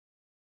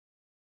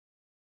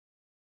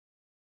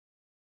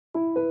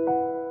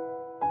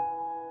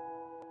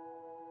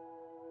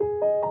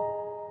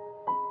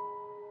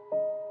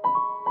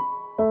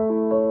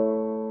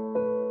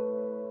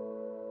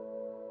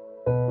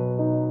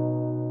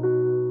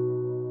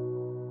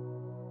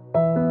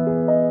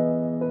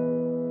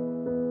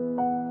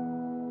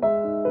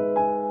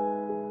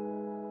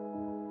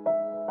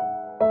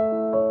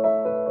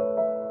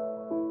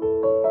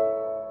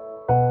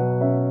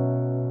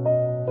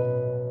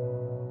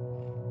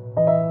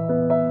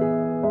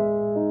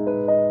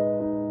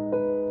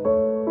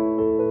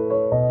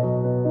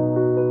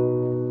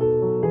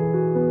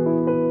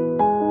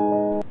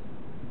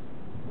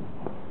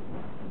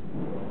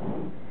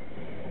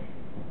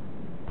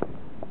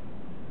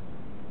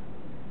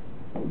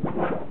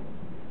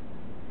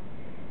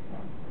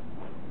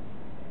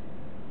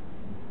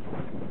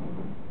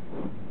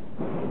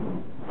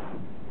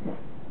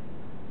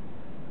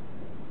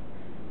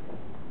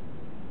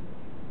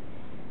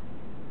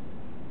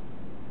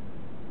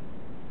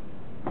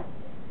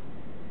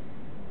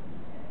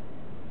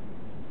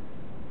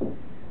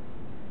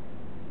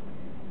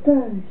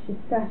So she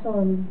sat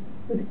on,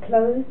 with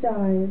closed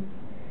eyes,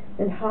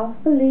 and half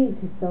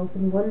believed herself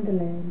in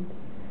Wonderland,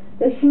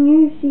 though she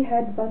knew she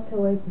had but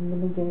to open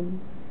them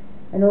again,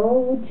 and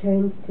all would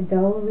change to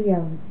dull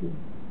reality.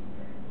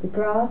 The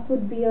grass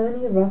would be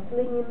only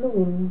rustling in the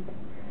wind,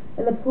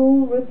 and the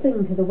pool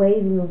rippling to the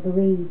waving of the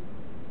reeds.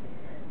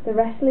 The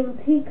rattling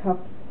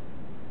teacups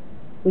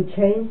would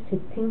change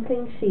to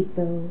tinkling sheep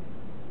bells,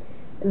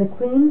 and the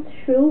queen's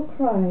shrill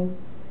cry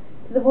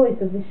to the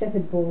voice of the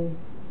shepherd boy,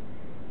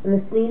 and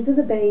the sneeze of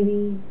the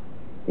baby,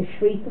 the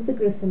shriek of the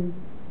griffin,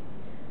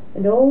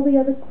 and all the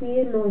other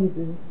queer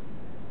noises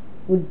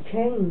would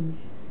change,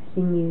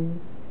 she knew,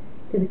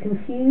 to the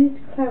confused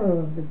clamour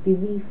of the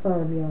busy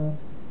farmyard,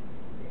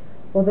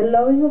 while the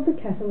lowing of the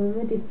cattle in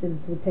the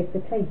distance would take the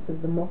place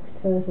of the mock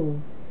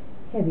turtle's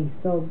heavy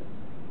sobs.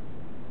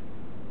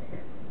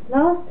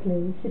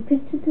 Lastly, she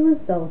pictured to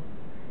herself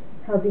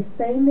how this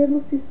same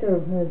little sister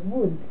of hers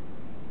would,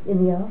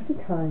 in the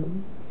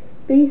after-time,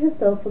 be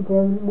herself a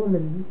grown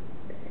woman,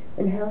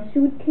 and how she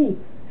would keep,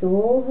 through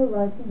all her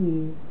riper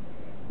years,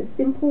 the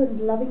simple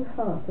and loving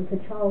heart of her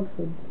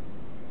childhood,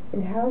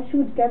 and how she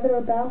would gather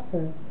about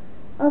her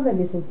other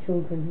little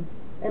children,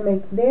 and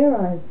make their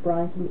eyes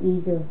bright and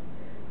eager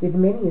with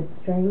many a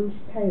strange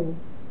tale,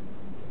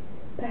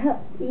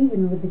 perhaps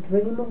even with the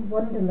dream of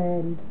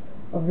Wonderland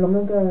of long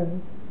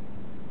ago,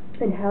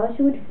 and how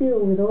she would feel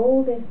with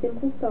all their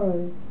simple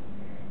sorrows,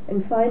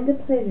 and find a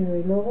pleasure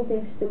in all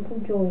their simple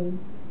joys,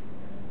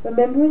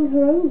 remembering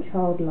her own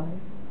child life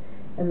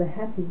and the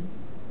happy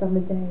summer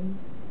days.